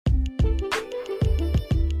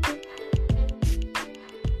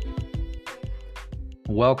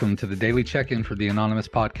Welcome to the Daily Check-In for the Anonymous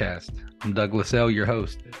Podcast. I'm Douglas L., your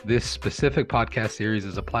host. This specific podcast series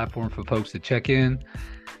is a platform for folks to check in,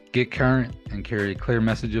 get current, and carry a clear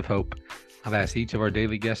message of hope. I've asked each of our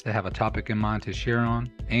daily guests to have a topic in mind to share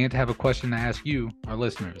on and to have a question to ask you, our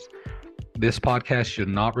listeners. This podcast should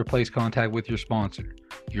not replace contact with your sponsor,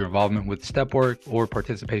 your involvement with step work, or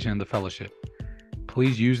participation in the fellowship.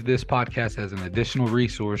 Please use this podcast as an additional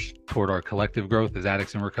resource toward our collective growth as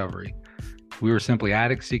addicts in recovery. We were simply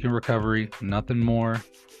addicts seeking recovery, nothing more,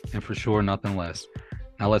 and for sure, nothing less.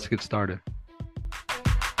 Now let's get started.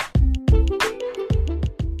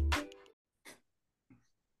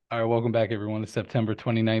 All right, welcome back, everyone, to September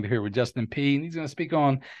 29th here with Justin P. And he's going to speak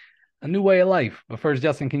on a new way of life. But first,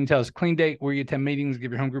 Justin, can you tell us clean date, where you attend meetings,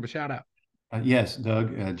 give your home group a shout out? Yes,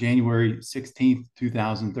 Doug, January 16th,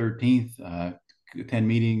 2013, attend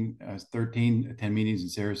meetings in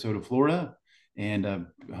Sarasota, Florida, and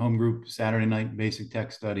home group Saturday night basic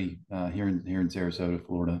tech study here in Sarasota,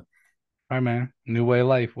 Florida. All right, man. New way of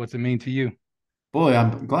life. What's it mean to you? Boy,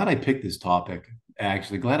 I'm glad I picked this topic.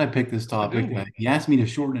 Actually, glad I picked this topic. He asked me to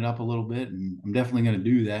shorten it up a little bit, and I'm definitely going to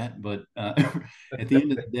do that. But at the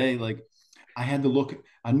end of the day, I had to look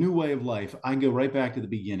a new way of life. I go right back to the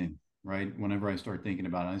beginning, right? Whenever I start thinking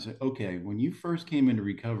about it, I say, okay, when you first came into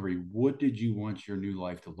recovery, what did you want your new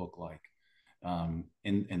life to look like?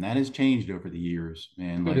 And that has changed over the years,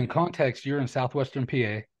 man. But in context, you're in Southwestern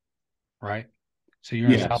PA, right? So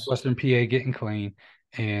you're in Southwestern PA getting clean,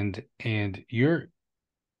 and you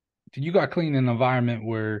got clean in an environment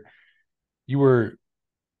where you were,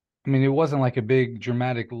 I mean, it wasn't like a big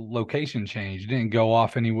dramatic location change. You didn't go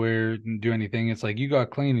off anywhere and do anything. It's like you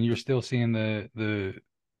got clean and you're still seeing the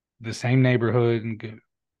same neighborhood, and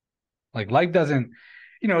like life doesn't,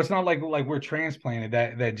 it's not like we're transplanted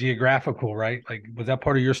that geographical, right? Like, was that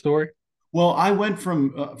part of your story? Well, I went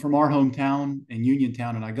from our hometown in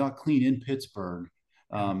Uniontown, and I got clean in Pittsburgh.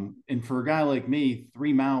 And for a guy like me,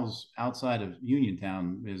 3 miles outside of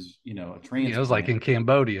Uniontown is, a transplant. Yeah, it was like in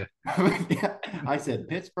Cambodia. Yeah. I said,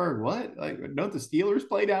 Pittsburgh, what? Like, don't the Steelers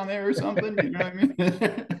play down there or something? You know what I mean?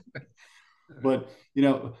 But,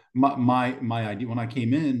 my idea when I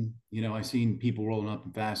came in, I seen people rolling up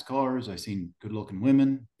in fast cars. I seen good looking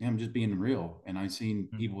women. Yeah, I'm just being real. And I seen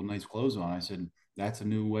people with nice clothes on. I said, that's a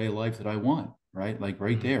new way of life that I want, right? Like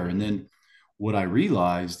right there. And then what I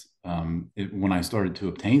realized when I started to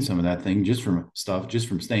obtain some of that thing, just from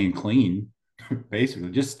staying clean,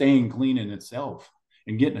 basically just staying clean in itself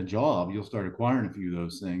and getting a job, you'll start acquiring a few of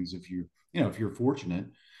those things if you're fortunate.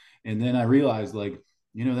 And then I realized,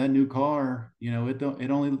 that new car,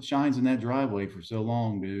 it only shines in that driveway for so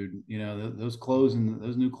long, dude. Those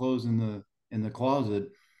new clothes in the closet,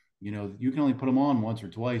 you can only put them on once or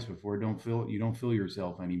twice before you don't feel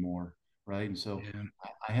yourself anymore, right? And so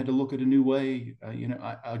I had to look at a new way. I had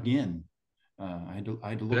to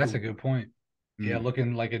look. That's a good point. Yeah,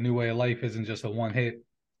 looking like a new way of life isn't just a one hit.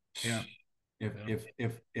 Yeah.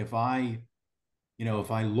 If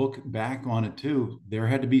I look back on it too, there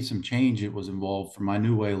had to be some change that was involved from my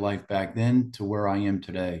new way of life back then to where I am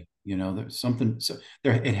today. There's something, so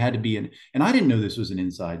there, it had to be and I didn't know this was an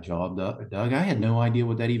inside job, Doug. I had no idea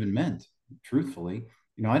what that even meant, truthfully.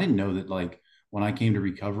 I didn't know that, when I came to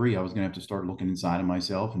recovery, I was going to have to start looking inside of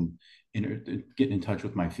myself and getting in touch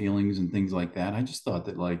with my feelings and things like that. I just thought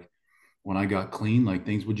that, when I got clean,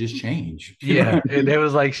 things would just change. Yeah. And it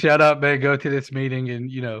was like, shut up, man, go to this meeting.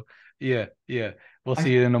 And, yeah. We'll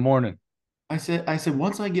see you in the morning. I said,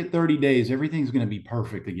 once I get 30 days, everything's going to be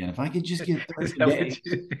perfect again. If I could just get 30 days.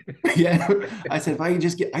 Yeah. I said, I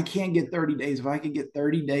can't get 30 days. If I could get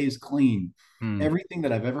 30 days clean, everything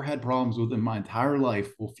that I've ever had problems with in my entire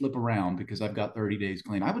life will flip around because I've got 30 days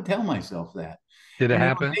clean. I would tell myself that. Did it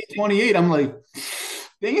happen? Day 28, I'm like,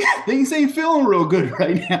 things ain't feeling real good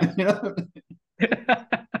right now.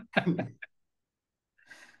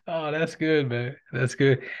 Oh, that's good, man. That's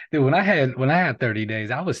good. Dude, when I had 30 days,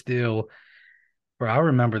 I was still, bro, I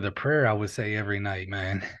remember the prayer I would say every night,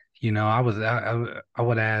 man. I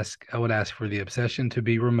would ask for the obsession to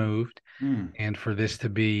be removed and for this to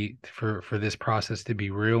be for this process to be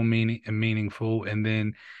real meaningful. And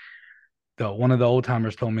then one of the old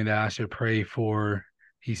timers told me that I should pray for,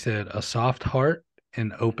 he said, a soft heart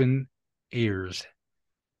and open ears.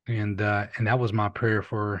 And that was my prayer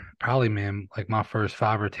for probably, man, like my first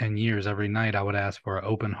 5 or 10 years. Every night I would ask for an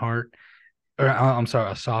open heart, or I'm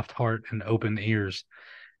sorry, a soft heart and open ears.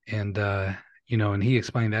 And, and he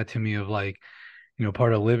explained that to me of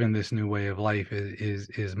part of living this new way of life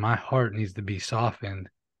is my heart needs to be softened.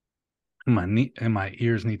 And my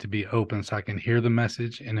ears need to be open so I can hear the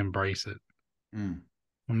message and embrace it. It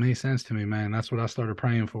made sense to me, man. That's what I started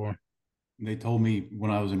praying for. they told me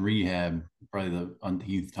when I was in rehab, probably the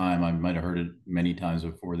umpteenth time, I might have heard it many times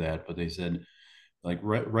before that, but they said, like,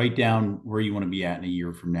 write down where you want to be at in a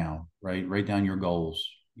year from now, right? Write down your goals,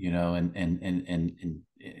 and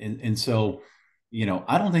so,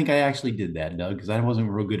 I don't think I actually did that, Doug, because I wasn't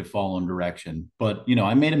real good at following direction. But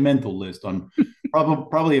I made a mental list on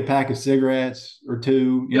probably a pack of cigarettes or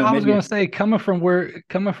two, Yeah, I was maybe. gonna say, coming from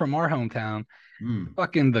our hometown, Mm.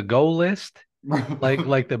 fucking the goal list,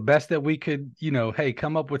 like the best that we could, hey,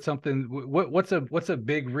 come up with something. What's a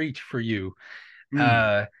big reach for you? Mm.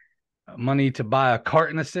 Uh, money to buy a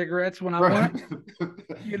carton of cigarettes when I want, Right.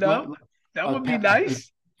 you Like know, that a, would be a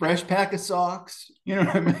nice, fresh pack of socks, you know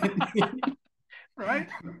what I mean? right?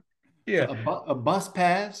 Yeah, A bus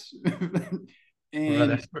pass bro,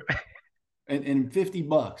 and, that's and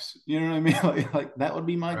 $50, you know what I mean? Like that would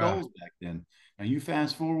be my bro. goals back then. Now you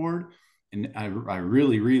fast forward, and I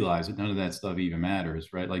really realize that none of that stuff even matters,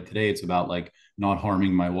 right? Like today it's about like not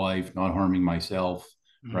harming my wife, not harming myself,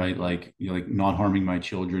 right? Mhm. Like, like not harming my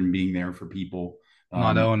children, being there for people.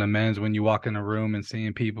 Not um, owing amends when you walk in a room and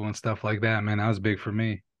seeing people and stuff like that, man. That was big for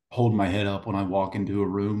me. Hold my head up when I walk into a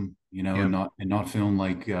room, Yep. and not feeling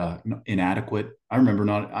like inadequate. I remember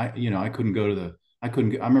not I I couldn't go to the I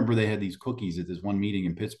couldn't I remember they had these cookies at this one meeting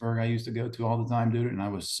in Pittsburgh I used to go to all the time, dude, and I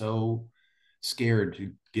was so scared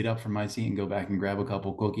to get up from my seat and go back and grab a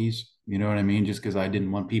couple cookies. You know what I mean? Just because I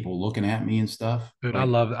didn't want people looking at me and stuff. Dude, Like,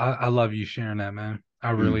 I love you sharing that, man.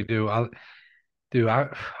 I really mm, do. Dude,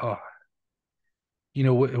 oh,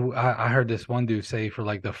 I heard this one dude say for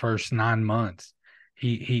like the first 9 months,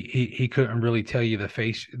 he couldn't really tell you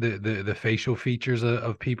the facial features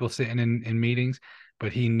of people sitting in meetings,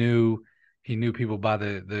 but he knew people by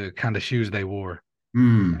the kind of shoes they wore.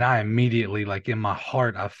 And mm, I immediately, like in my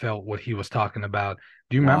heart, I felt what he was talking about.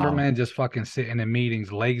 Do you remember, wow, man, just fucking sitting in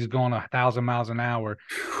meetings, legs going 1,000 miles an hour,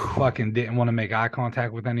 and fucking didn't want to make eye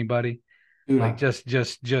contact with anybody? dude. Like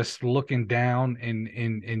just looking down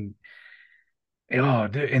and oh,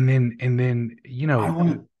 dude, and then I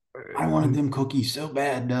wanted I wanted them cookies so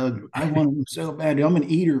bad, Doug. I wanted them so bad. I'm an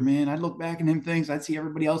eater, man. I'd look back at them things. I'd see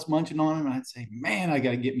everybody else munching on them, and I'd say, "Man, I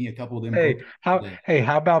got to get me a couple of them hey, cookies how today." hey,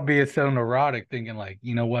 how about being so neurotic, thinking like,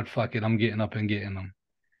 you know what, fuck it, I'm getting up and getting them,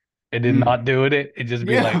 and then Mm. not doing it, and just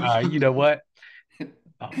be like, Yeah. all right, you know what,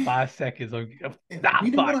 5 seconds, nah,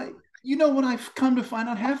 You know what fuck, I've come to find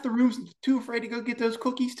out? Half the room's too afraid to go get those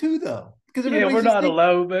cookies too, though, because yeah, we're not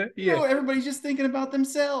alone, man. Yeah, everybody's just thinking about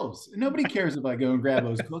themselves. Nobody cares if I go and grab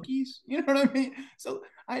those cookies. You know what I mean? So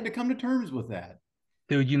I had to come to terms with that.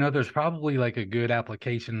 dude, there's probably like a good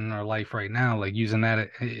application in our life right now, like using that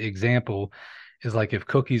example is like if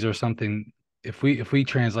cookies are something, if we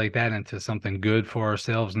translate that into something good for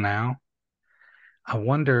ourselves now, I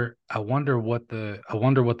wonder what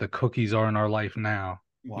the cookies are in our life now.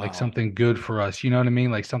 Like Wow. something good for us. You know what I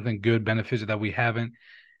mean? Like something good, beneficial that we haven't,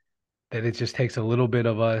 that it just takes a little bit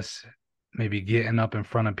of us maybe getting up in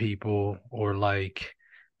front of people or like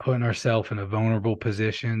putting ourselves in a vulnerable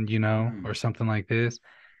position, Mm. or something like this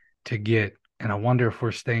to get. And I wonder if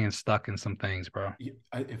we're staying stuck in some things, bro.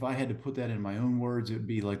 If I had to put that in my own words, it would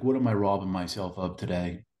be like, what am I robbing myself of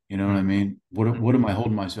today? You know what I Mm, mean? What mhm. am I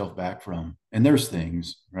holding myself back from? And there's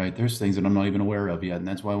things, right? There's things that I'm not even aware of yet. And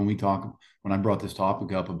that's why when I brought this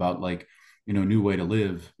topic up about like, new way to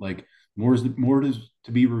live, like more is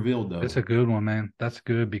to be revealed That's a though. good one, man. That's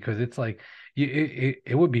good because it's like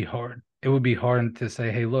it would be hard. It would be hard to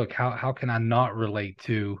say, hey, look, how can I not relate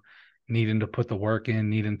to needing to put the work in,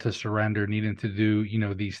 needing to surrender, needing to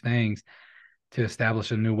do, these things to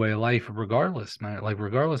establish a new way of life, regardless, man. Like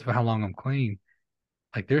regardless of how long I'm clean,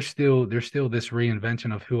 like there's still this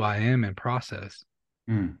reinvention of who I am and process.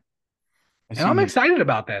 Hmm. I And I'm seen a excited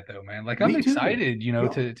about that though, man. Like I'm Me too. excited, Yeah.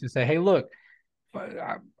 to say, hey, look,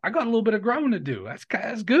 I got a little bit of growing to do. That's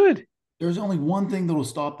good. There's only one thing that'll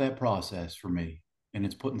stop that process for me, and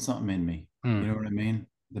it's putting something in me. Hmm. You know what I mean?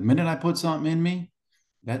 The minute I put something in me,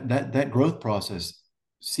 that growth process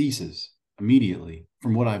ceases immediately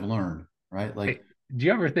from what I've learned, right? Like, Hey, do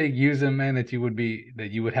you ever think using, man, that you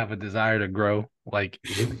would have a desire to grow like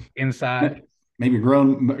inside? maybe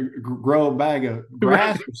grow a bag of Right.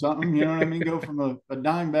 grass or something, you know what I mean? Go from a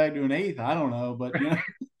dime bag to an eighth. I don't know, but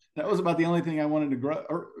that was about the only thing I wanted to grow.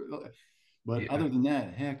 But Yeah. other than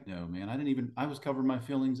that, heck no, man. I was covering my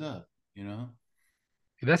feelings up, you know?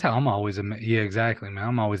 That's how I'm always amazed. Yeah, exactly, man.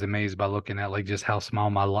 I'm always amazed by looking at like just how small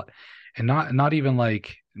my life, and not even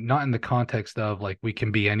like not in the context of like we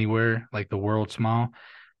can be anywhere, like the world's small,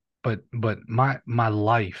 but my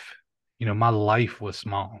life, my life was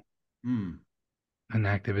small. Hmm. An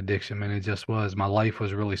active addiction, man. It just was. My life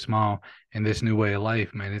was really small, and this new way of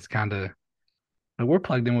life, man. It's kind of Like, we're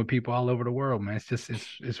plugged in with people all over the world, man.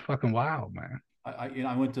 It's fucking wild, man.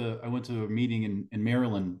 I went to a meeting in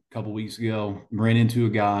Maryland a couple weeks ago. Ran into a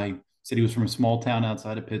guy. Said he was from a small town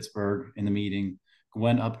outside of Pittsburgh. In the meeting,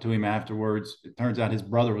 went up to him afterwards. It turns out his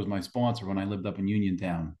brother was my sponsor when I lived up in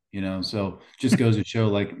Uniontown. So just goes to show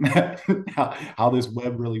like how this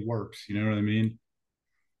web really works. You know what I mean?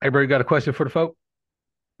 Hey, bro, you got a question for the folk?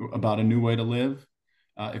 About a new way to live.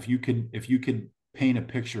 If you could paint a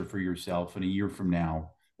picture for yourself in a year from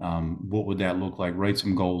now, what would that look like? Write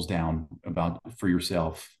some goals down about for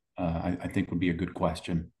yourself. I think would be a good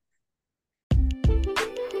question.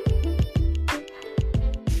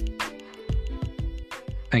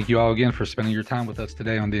 Thank you all again for spending your time with us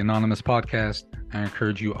today on the Anonymous Podcast. I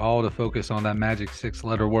encourage you all to focus on that magic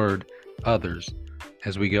 6-letter word, others,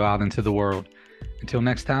 as we go out into the world. Until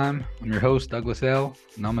next time, I'm your host, Douglas L.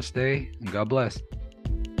 Namaste, and God bless.